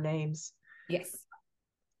proper names. Yes.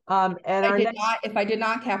 And if I did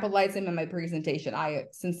not capitalize them in my presentation, I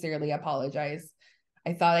sincerely apologize.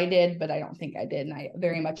 I thought I did, but I don't think I did. And I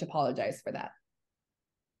very much apologize for that.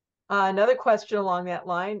 Another question along that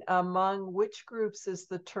line, among which groups is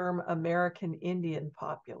the term American Indian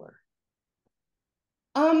popular?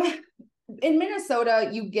 In Minnesota,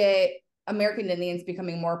 you get American Indians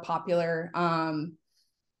becoming more popular.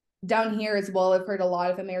 Down here as well, I've heard a lot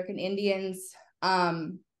of American Indians.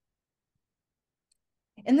 In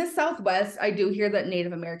the Southwest, I do hear that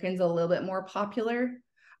Native Americans are a little bit more popular.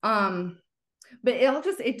 But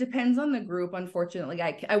it depends on the group, unfortunately.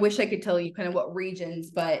 I wish I could tell you kind of what regions,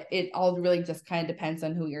 but it all really just kind of depends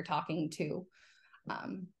on who you're talking to. I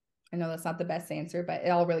know that's not the best answer, but it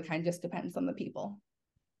all really kind of just depends on the people.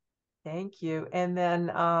 Thank you. And then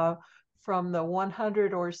from the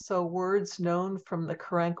 100 or so words known from the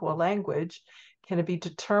Karankawa language, can it be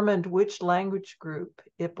determined which language group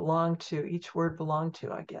it belonged to, each word belonged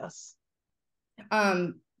to, I guess?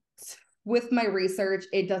 With my research,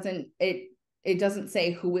 it doesn't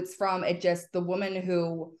say who it's from. It just, the woman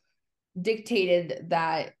who dictated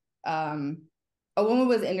that, a woman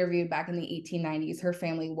was interviewed back in the 1890s. Her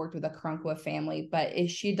family worked with a Karankawa family, but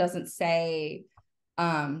she doesn't say,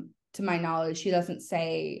 to my knowledge, she doesn't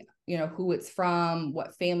say, who it's from,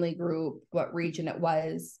 what family group, what region it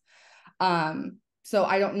was. So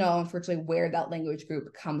I don't know, unfortunately, where that language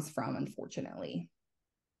group comes from, unfortunately.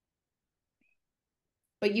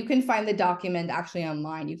 But you can find the document actually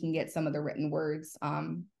online. You can get some of the written words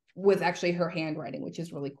with actually her handwriting, which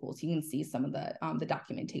is really cool. So you can see some of the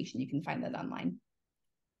documentation. You can find that online.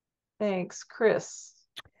 Thanks, Chris.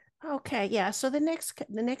 Okay, yeah. So the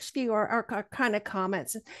next few are kind of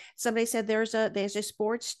comments. Somebody said there's a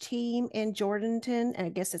sports team in Jordanton, and I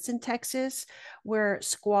guess it's in Texas, where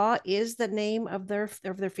squaw is the name of their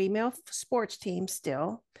female sports team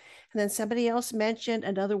still. And then somebody else mentioned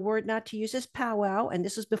another word not to use is powwow, and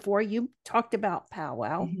this was before you talked about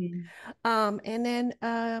powwow. Mm-hmm. And then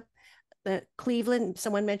the Cleveland,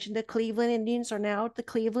 someone mentioned the Cleveland Indians are now the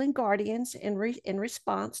Cleveland Guardians in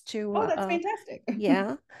response to that's fantastic.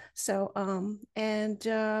 Yeah. So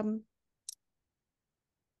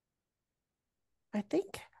I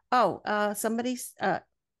think somebody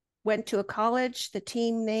went to a college. The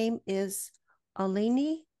team name is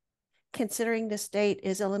Alini. Considering the state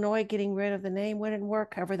is Illinois, getting rid of the name wouldn't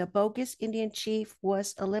work. However, the bogus Indian chief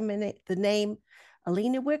was eliminated. The name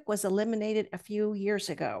Aliniwik was eliminated a few years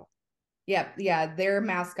ago. Yeah. Their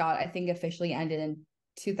mascot, I think, officially ended in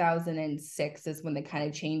 2006 is when they kind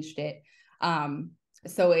of changed it.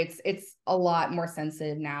 So it's a lot more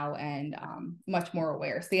sensitive now and much more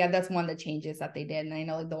aware. So yeah, that's one of the changes that they did. And I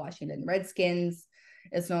know like the Washington Redskins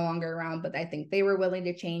is no longer around, but I think they were willing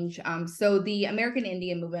to change. So the American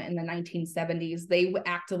Indian movement in the 1970s, they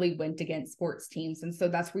actively went against sports teams. And so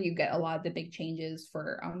that's where you get a lot of the big changes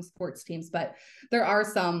for sports teams. But there are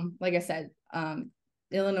some, like I said,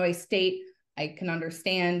 Illinois state, I can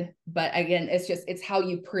understand, but again, it's how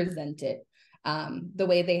you present it. The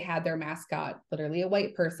way they had their mascot, literally a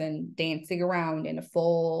white person dancing around in a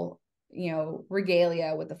full,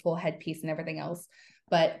 regalia with the full headpiece and everything else.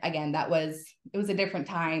 But again, it was a different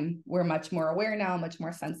time. We're much more aware now, much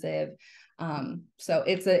more sensitive. So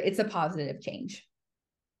it's a positive change.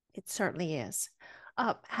 It certainly is.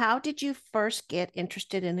 How did you first get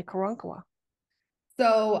interested in the Karankawa?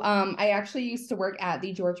 So I actually used to work at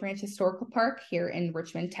the George Ranch Historical Park here in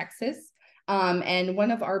Richmond, Texas. And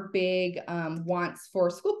one of our big wants for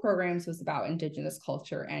school programs was about Indigenous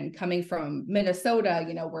culture. And coming from Minnesota,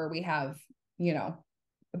 where we have,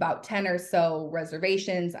 about 10 or so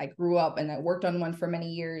reservations. I grew up and I worked on one for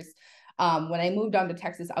many years. When I moved on to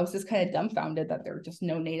Texas, I was just kind of dumbfounded that there were just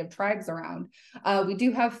no native tribes around. We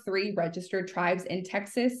do have 3 registered tribes in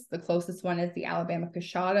Texas. The closest one is the Alabama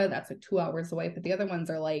Coshada. That's like 2 hours away, but the other ones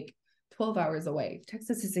are like 12 hours away.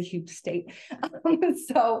 Texas is a huge state.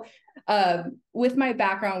 So with my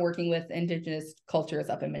background working with indigenous cultures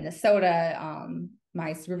up in Minnesota,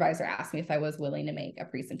 my supervisor asked me if I was willing to make a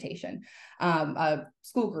presentation, a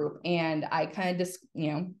school group. And I kind of just,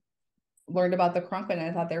 learned about the Karankawa, and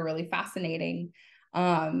I thought they were really fascinating.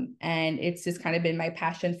 And it's just kind of been my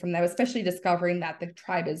passion from that, especially discovering that the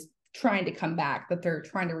tribe is trying to come back, that they're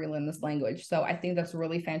trying to relearn this language. So I think that's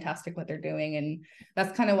really fantastic what they're doing. And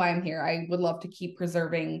that's kind of why I'm here. I would love to keep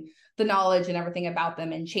preserving the knowledge and everything about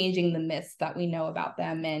them and changing the myths that we know about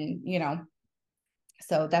them. And,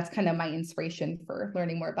 so that's kind of my inspiration for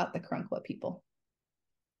learning more about the Karankawa people.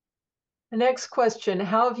 The next question,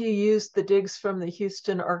 how have you used the digs from the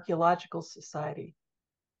Houston Archaeological Society?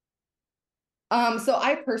 So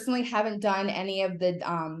I personally haven't done any of the,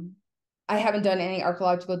 I haven't done any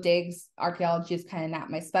archaeological digs. Archaeology is kind of not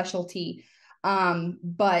my specialty.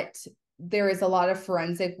 But there is a lot of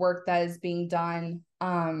forensic work that is being done.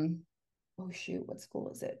 Oh shoot, what school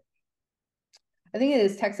is it? I think it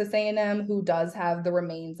is Texas A&M, who does have the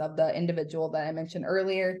remains of the individual that I mentioned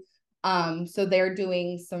earlier. So they're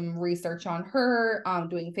doing some research on her,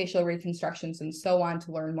 doing facial reconstructions and so on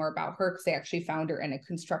to learn more about her, because they actually found her in a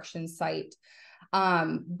construction site.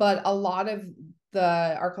 But a lot of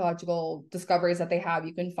the archaeological discoveries that they have,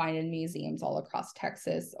 you can find in museums all across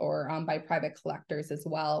Texas, or by private collectors as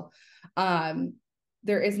well.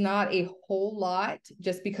 There is not a whole lot,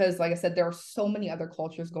 just because, like I said, there are so many other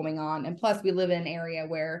cultures going on. And plus we live in an area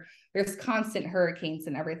where there's constant hurricanes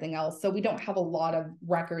and everything else. So we don't have a lot of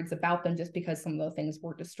records about them, just because some of the things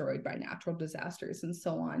were destroyed by natural disasters and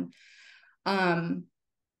so on.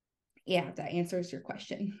 Yeah, that answers your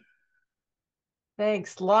question.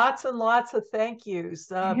 Thanks. Lots and lots of thank yous.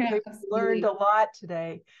 People learned a lot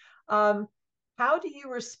today. How do you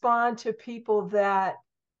respond to people that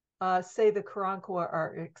say the Karankawa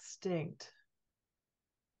are extinct?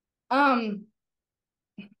 I'm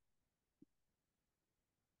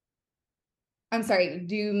sorry,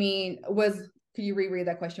 do you mean, could you reread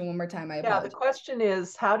that question one more time? I apologize. Yeah, the question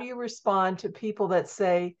is, how do you respond to people that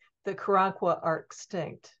say the Karankawa are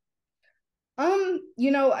extinct? I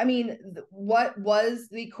mean, what was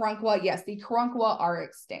the Karankawa? Yes, the Karankawa are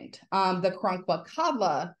extinct. The Karankawa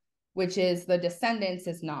Kadla, which is the descendants,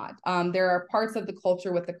 is not. There are parts of the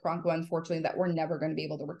culture with the Karankawa, unfortunately, that we're never going to be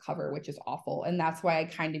able to recover, which is awful. And that's why I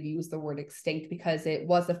kind of use the word extinct, because it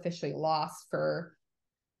was officially lost for,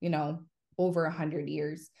 over 100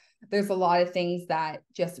 years. There's a lot of things that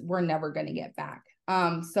just we're never going to get back.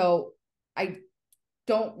 So I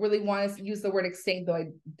don't really want to use the word extinct, though I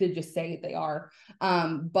did just say they are.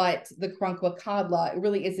 But the Karankawa Kadla, it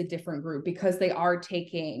really is a different group, because they are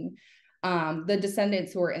taking the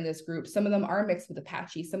descendants who are in this group. Some of them are mixed with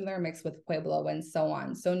Apache, some of them are mixed with Pueblo, and so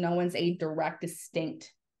on. So no one's a direct,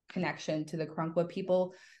 distinct connection to the Karankawa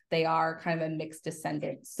people. They are kind of a mixed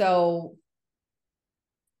descendant. So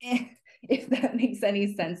if that makes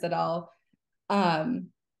any sense at all.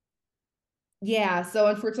 Yeah, so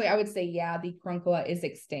unfortunately, I would say, yeah, the Karankawa is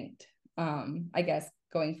extinct. I guess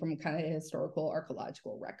going from kind of a historical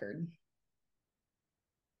archaeological record.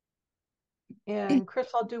 And Chris,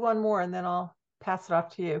 I'll do one more and then I'll pass it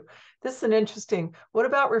off to you. This is an interesting. What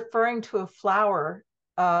about referring to a flower's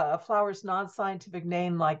non-scientific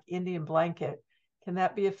name like Indian blanket? Can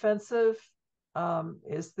that be offensive?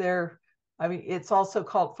 It's also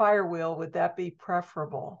called firewheel. Would that be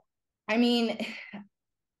preferable? I mean,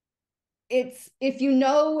 it's if you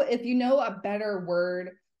know a better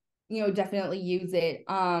word, definitely use it.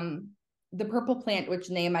 The purple plant, which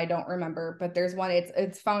name I don't remember, but there's one,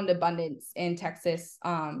 it's found abundance in Texas,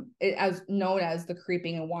 as known as the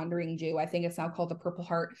creeping and wandering Jew. I think it's now called the purple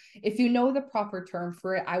heart. If you know the proper term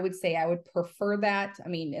for it, I would say I would prefer that. I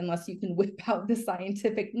mean, unless you can whip out the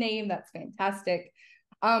scientific name, that's fantastic.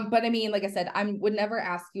 But I mean, like I said, I would never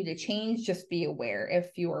ask you to change. Just be aware.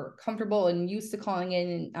 If you're comfortable and used to calling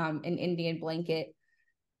it an Indian blanket,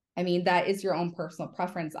 I mean, that is your own personal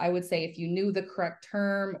preference. I would say if you knew the correct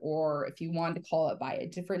term, or if you wanted to call it by a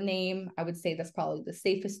different name, I would say that's probably the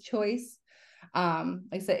safest choice. Like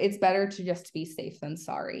I said, it's better to just be safe than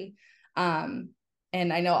sorry. And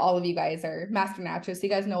I know all of you guys are master naturalists, so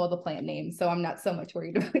you guys know all the plant names, so I'm not so much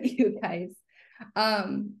worried about you guys.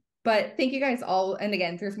 But thank you guys all. And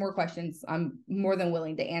again, if there's more questions, I'm more than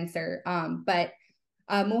willing to answer. But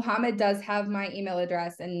Muhammad does have my email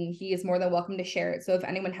address, and he is more than welcome to share it. So if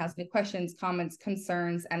anyone has any questions, comments,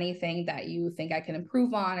 concerns, anything that you think I can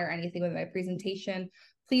improve on, or anything with my presentation,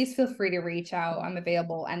 please feel free to reach out. I'm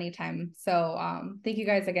available anytime. So thank you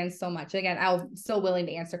guys again so much. Again, I'm still willing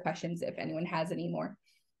to answer questions if anyone has any more.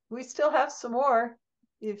 We still have some more.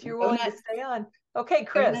 if you're willing to stay on. Okay,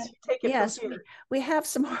 Chris, you take it yes, from here. we have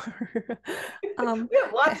some more. We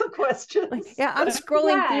have lots of questions. Yeah, I'm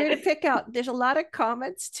scrolling through to pick out. There's a lot of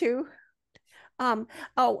comments too. Oh,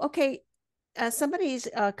 okay. Somebody's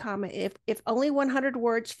comment: if only 100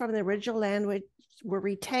 words from the original language were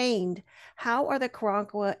retained, how are the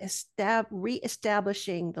Karankawa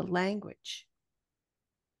re-establishing the language?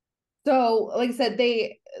 So, like I said,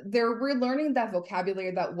 they're relearning that vocabulary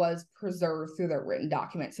that was preserved through their written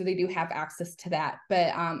document. So they do have access to that.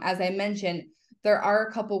 But as I mentioned, there are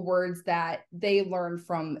a couple words that they learned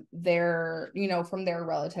from their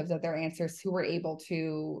relatives, of their ancestors who were able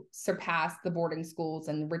to surpass the boarding schools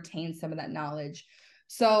and retain some of that knowledge.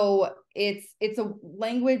 So it's a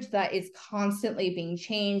language that is constantly being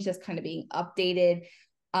changed, just kind of being updated.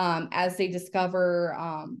 As they discover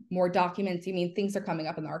more documents, things are coming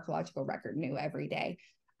up in the archaeological record new every day.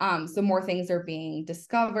 So more things are being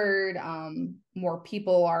discovered. More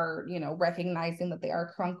people are, recognizing that they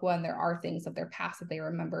are Karankawa, and there are things of their past that they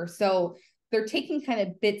remember. So they're taking kind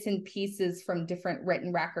of bits and pieces from different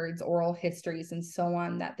written records, oral histories, and so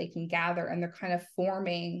on that they can gather, and they're kind of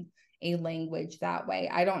forming a language that way.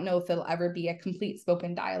 I don't know if it'll ever be a complete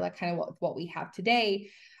spoken dialect, kind of what we have today.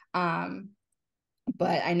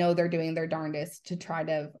 But I know they're doing their darndest to try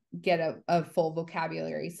to get a full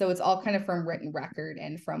vocabulary. So it's all kind of from written record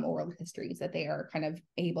and from oral histories that they are kind of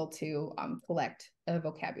able to collect a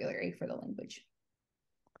vocabulary for the language.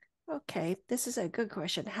 Okay, this is a good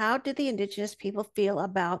question. How did the indigenous people feel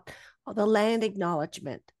about the land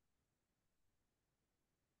acknowledgement?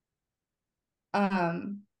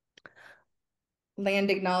 Land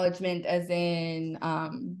acknowledgement as in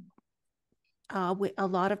a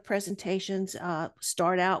lot of presentations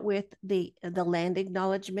start out with the land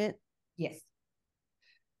acknowledgement. Yes.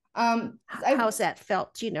 How's that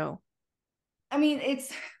felt?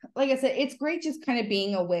 It's like I said, it's great just kind of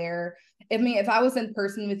being aware. If I was in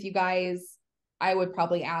person with you guys, I would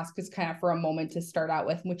probably ask just kind of for a moment to start out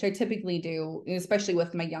with, which I typically do, especially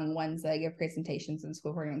with my young ones that I give presentations in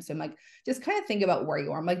school programs. So I'm like, just kind of think about where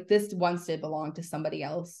you are. I'm like, this once did belong to somebody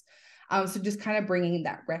else. So just kind of bringing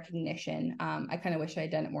that recognition. I kind of wish I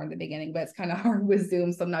had done it more in the beginning, but it's kind of hard with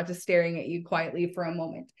Zoom. So I'm not just staring at you quietly for a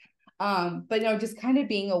moment. But just kind of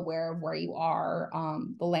being aware of where you are.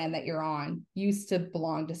 The land that you're on used to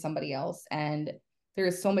belong to somebody else, and there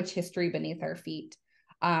is so much history beneath our feet.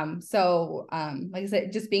 Like I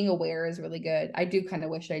said, just being aware is really good. I do kind of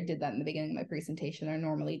wish I did that in the beginning of my presentation. I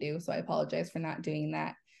normally do, so I apologize for not doing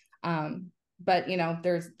that. But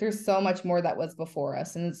there's so much more that was before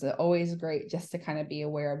us, and it's always great just to kind of be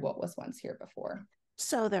aware of what was once here before.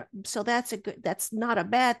 So that's not a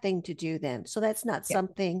bad thing to do then. So that's not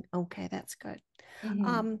something, okay, that's good.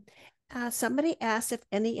 Mm-hmm. Somebody asked if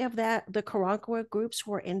any of the Karankawa groups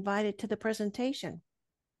were invited to the presentation.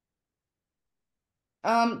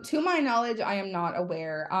 To my knowledge, I am not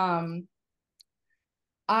aware.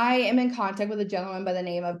 I am in contact with a gentleman by the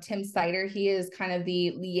name of Tim Sider. He is kind of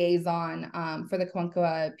the liaison for the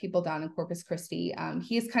Karankawa people down in Corpus Christi.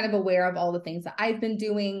 He is kind of aware of all the things that I've been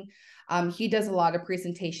doing. He does a lot of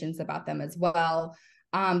presentations about them as well.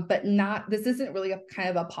 But this isn't really a kind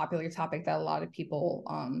of a popular topic that a lot of people,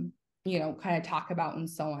 kind of talk about and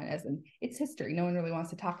so on, as in it's history. No one really wants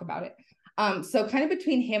to talk about it. So kind of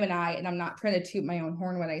between him and I'm not trying to toot my own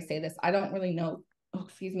horn when I say this, I don't really know,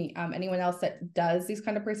 anyone else that does these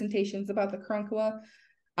kind of presentations about the Karankawa.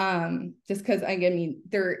 Just because,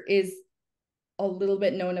 there is a little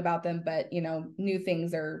bit known about them, but, new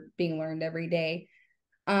things are being learned every day.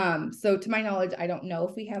 So to my knowledge, I don't know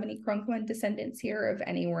if we have any Karankawa descendants here, if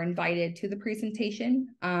any were invited to the presentation.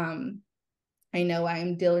 I know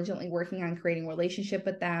I'm diligently working on creating a relationship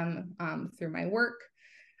with them through my work.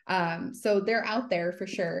 So they're out there for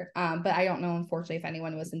sure. But I don't know, unfortunately, if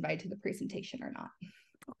anyone was invited to the presentation or not.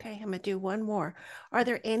 Okay, I'm gonna do one more. Are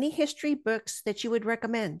there any history books that you would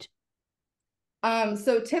recommend?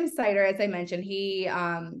 So Tim Sider, as I mentioned, he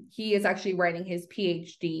is actually writing his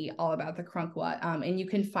PhD all about the Karankawa. And you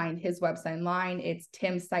can find his website online. It's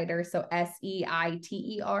Tim Sider, so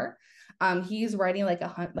Seiter. He's writing like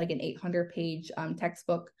an 800-page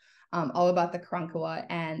textbook all about the Karankawa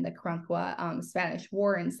and the Karankawa Spanish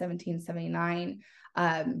War in 1779.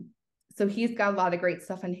 So he's got a lot of great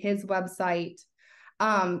stuff on his website.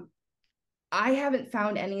 I haven't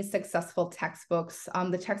found any successful textbooks.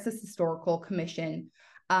 The Texas Historical Commission,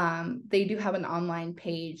 they do have an online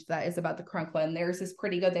page that is about the Karankawa, and theirs is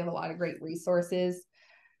pretty good. They have a lot of great resources.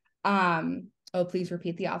 Please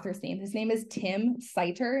repeat the author's name. His name is Tim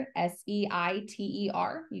Seiter,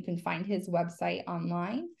 Seiter. You can find his website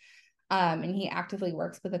online. And he actively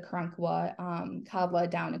works with the Karankawa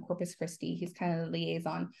Kadla down in Corpus Christi. He's kind of the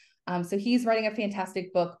liaison. So he's writing a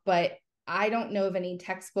fantastic book, but I don't know of any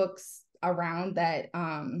textbooks around that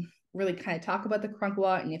really kind of talk about the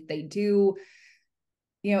Karankawa. And if they do,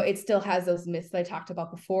 it still has those myths that I talked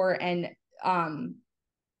about before. And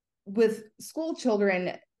with school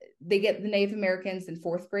children, they get the Native Americans in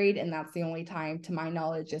 4th grade, and that's the only time, to my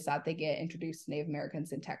knowledge, is that they get introduced to Native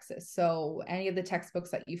Americans in Texas. So any of the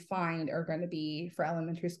textbooks that you find are going to be for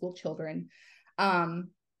elementary school children.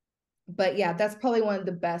 But yeah, that's probably one of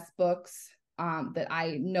the best books that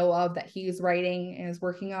I know of that he's writing and is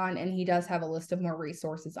working on. And he does have a list of more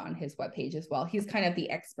resources on his webpage as well. He's kind of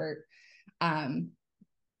the expert.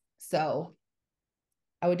 So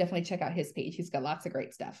I would definitely check out his page. He's got lots of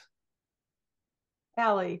great stuff.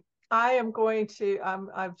 Allie, I am going to,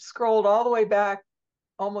 I've scrolled all the way back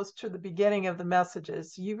almost to the beginning of the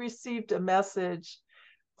messages. You received a message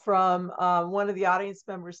from one of the audience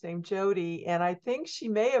members named Jody, and I think she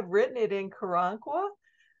may have written it in Karankawa.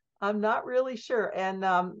 I'm not really sure. And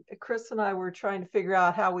Chris and I were trying to figure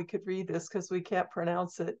out how we could read this because we can't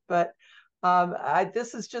pronounce it. But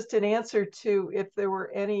this is just an answer to if there were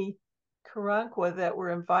any Karankawa that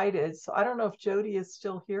were invited. So I don't know if Jody is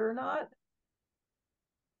still here or not.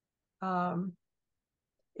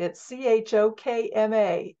 It's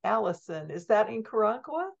Chokma, Allison. Is that in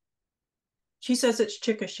Karankawa? She says it's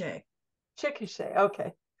Chickasha. Chickasha,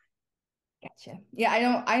 okay. Gotcha.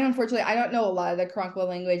 Yeah, I unfortunately, I don't know a lot of the Karankawa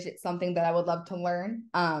language. It's something that I would love to learn.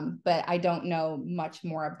 But I don't know much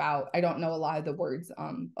more about, I don't know a lot of the words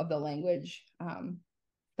of the language.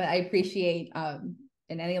 But I appreciate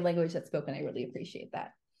in any language that's spoken, I really appreciate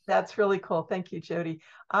that. That's really cool. Thank you, Jody.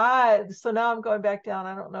 So now I'm going back down.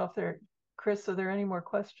 I don't know if Chris, are there any more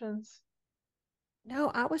questions? No,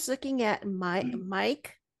 I was looking at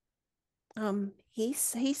Mike. He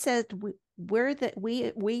said we're the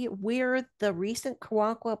recent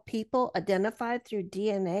Karankawa people identified through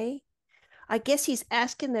DNA. I guess he's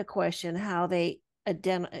asking the question how they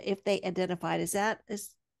if they identified.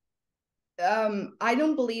 I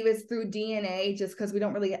don't believe it's through DNA, just because we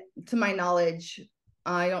don't really, to my knowledge,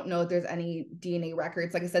 I don't know if there's any DNA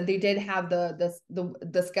records. Like I said, they did have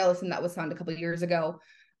the skeleton that was found a couple of years ago,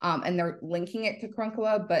 and they're linking it to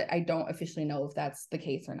Karankawa, but I don't officially know if that's the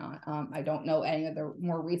case or not. I don't know any of the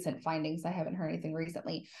more recent findings. I haven't heard anything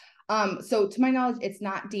recently. So to my knowledge, it's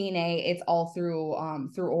not DNA. It's all through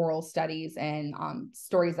oral studies and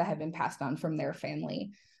stories that have been passed on from their family.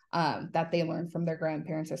 That they learned from their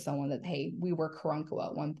grandparents or someone that, hey, we were Karankawa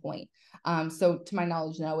at one point. So to my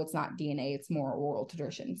knowledge, no, it's not DNA, it's more oral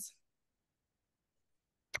traditions.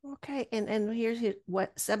 Okay, and here's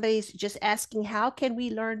what somebody's just asking: how can we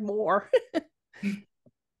learn more?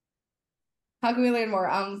 How can we learn more?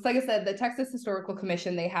 So like I said, the Texas Historical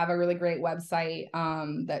Commission, they have a really great website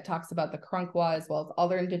that talks about the Karankawa as well as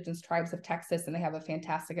other indigenous tribes of Texas, and they have a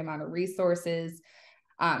fantastic amount of resources.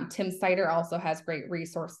 Tim Sider also has great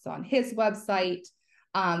resources on his website.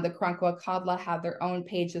 The Karankawa Kadla have their own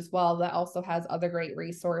page as well that also has other great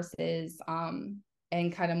resources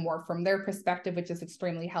and kind of more from their perspective, which is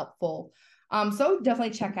extremely helpful. So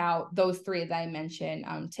definitely check out those three that I mentioned,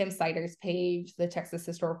 Tim Sider's page, the Texas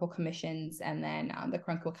Historical Commission's, and then the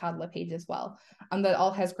Karankawa Kadla page as well. That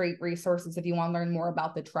all has great resources if you want to learn more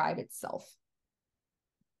about the tribe itself.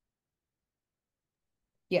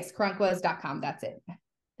 Yes, karankawas.com, that's it.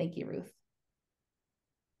 Thank you, Ruth.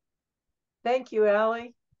 Thank you,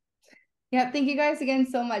 Allie. Yeah, thank you guys again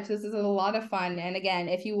so much. This is a lot of fun. And again,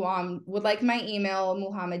 if you would like my email,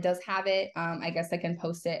 Muhammad does have it. I guess I can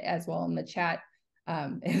post it as well in the chat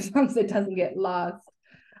as long as it doesn't get lost.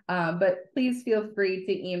 But please feel free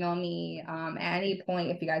to email me at any point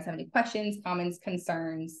if you guys have any questions, comments,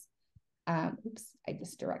 concerns. Oops, I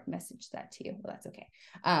just direct messaged that to you. Well, that's okay.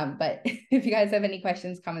 But if you guys have any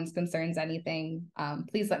questions, comments, concerns, anything,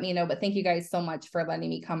 please let me know. But thank you guys so much for letting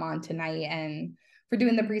me come on tonight and for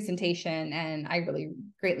doing the presentation. And I really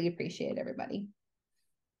greatly appreciate everybody.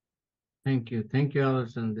 Thank you. Thank you,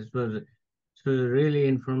 Allison. This was a really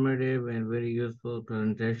informative and very useful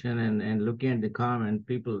presentation. And looking at the comment,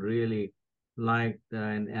 people really liked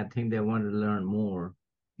and I think they want to learn more.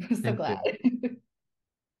 I'm so glad.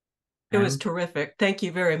 It was terrific. Thank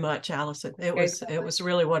you very much, Allison. It was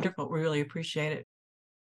really wonderful. We really appreciate it.